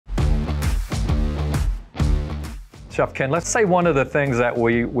Chef Ken, let's say one of the things that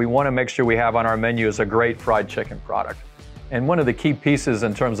we want to make sure we have on our menu is a great fried chicken product. And one of the key pieces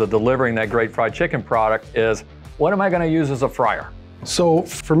in terms of delivering that great fried chicken product is, what am I going to use as a fryer? So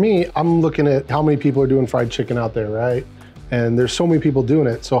for me, I'm looking at how many people are doing fried chicken out there, right? And there's so many people doing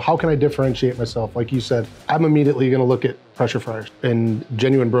it. So how can I differentiate myself? Like you said, I'm immediately gonna look at pressure fryers and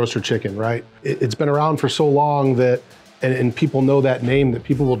genuine Broaster chicken, right? It's been around for so long that, and people know that name, that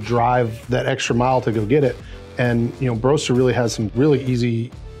people will drive that extra mile to go get it. And Broaster really has some really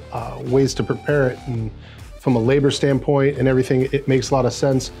easy ways to prepare it. And from a labor standpoint and everything, it makes a lot of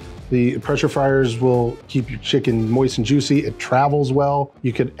sense. The pressure fryers will keep your chicken moist and juicy. It travels well.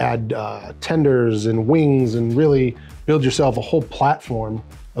 You could add tenders and wings and really build yourself a whole platform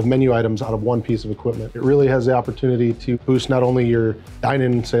of menu items out of one piece of equipment. It really has the opportunity to boost not only your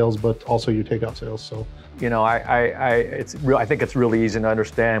dine-in sales, but also your takeout sales. So, I think it's really easy to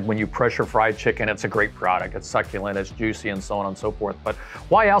understand when you pressure fried chicken, it's a great product. It's succulent, it's juicy, and so on and so forth. But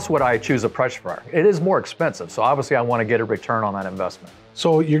why else would I choose a pressure fryer? It is more expensive, so obviously I want to get a return on that investment.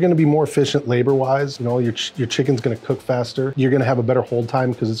 So you're gonna be more efficient labor-wise. Your chicken's gonna cook faster. You're gonna have a better hold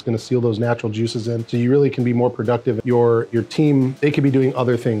time because it's gonna seal those natural juices in. So you really can be more productive. Your team, they could be doing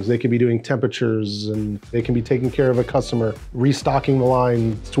other things. They could be doing temperatures, and they can be taking care of a customer, restocking the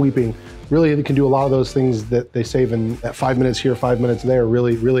line, sweeping. Really, they can do a lot of those things that they save in that 5 minutes here, 5 minutes there,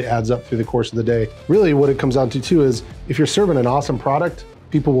 really adds up through the course of the day. Really what it comes down to too is, if you're serving an awesome product,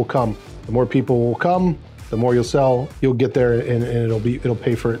 people will come. The more people will come, the more you'll sell, you'll get there, and it'll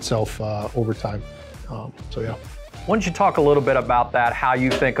pay for itself over time. So yeah. Why don't you talk a little bit about that, how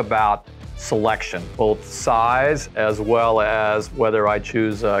you think about selection, both size as well as whether I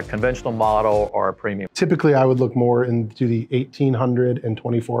choose a conventional model or a premium? Typically, I would look more into the 1800 and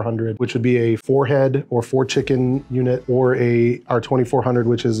 2400, which would be a 4-head or 4-chicken unit, or our 2400,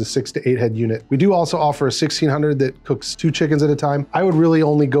 which is a 6 to 8 head unit. We do also offer a 1600 that cooks 2 chickens at a time. I would really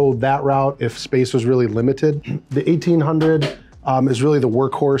only go that route if space was really limited. The 1800 is really the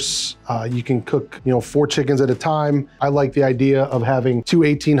workhorse. You can cook 4 chickens at a time. I like the idea of having 2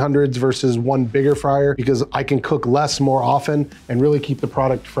 1800s versus 1 bigger fryer because I can cook less more often and really keep the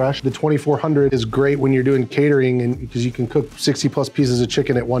product fresh. The 2400 is great when you're doing catering, and because you can cook 60 plus pieces of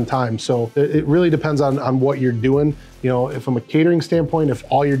chicken at one time. So it really depends on what you're doing. If from a catering standpoint, if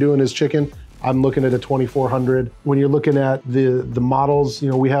all you're doing is chicken, I'm looking at a 2400. When you're looking at the models,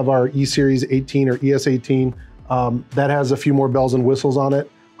 we have our E-Series 18 or ES18. That has a few more bells and whistles on it.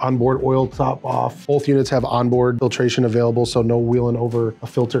 Onboard oil top off. Both units have onboard filtration available, so no wheeling over a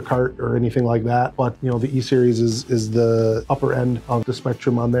filter cart or anything like that. But the E-Series is the upper end of the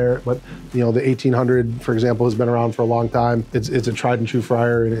spectrum on there. But the 1800, for example, has been around for a long time. It's a tried and true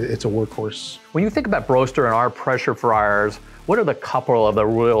fryer, and it's a workhorse. When you think about Broaster and our pressure fryers, what are the couple of the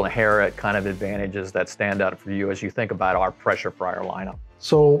real inherent kind of advantages that stand out for you as you think about our pressure fryer lineup?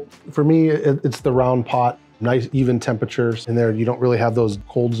 So for me, it's the round pot. Nice even temperatures in there. You don't really have those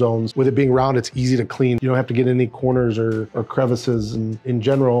cold zones. With it being round, it's easy to clean. You don't have to get any corners or crevices. And in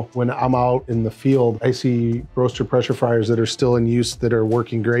general, when I'm out in the field, I see Broaster pressure fryers that are still in use, that are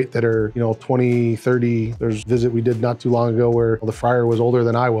working great, that are 20, 30. There's a visit we did not too long ago where the fryer was older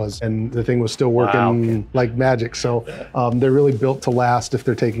than I was, and the thing was still working like magic. So they're really built to last if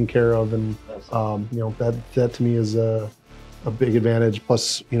they're taken care of. And that to me is a big advantage.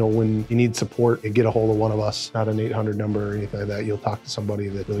 Plus, when you need support, you get a hold of one of us, not an 800 number or anything like that. You'll talk to somebody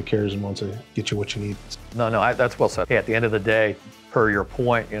that really cares and wants to get you what you need. No, that's well said. Hey, at the end of the day, per your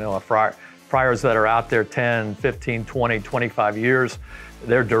point, fryers that are out there 10, 15, 20, 25 years,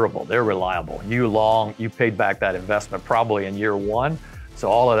 they're durable, they're reliable. You paid back that investment probably in year 1. So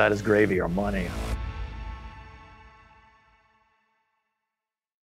all of that is gravy or money.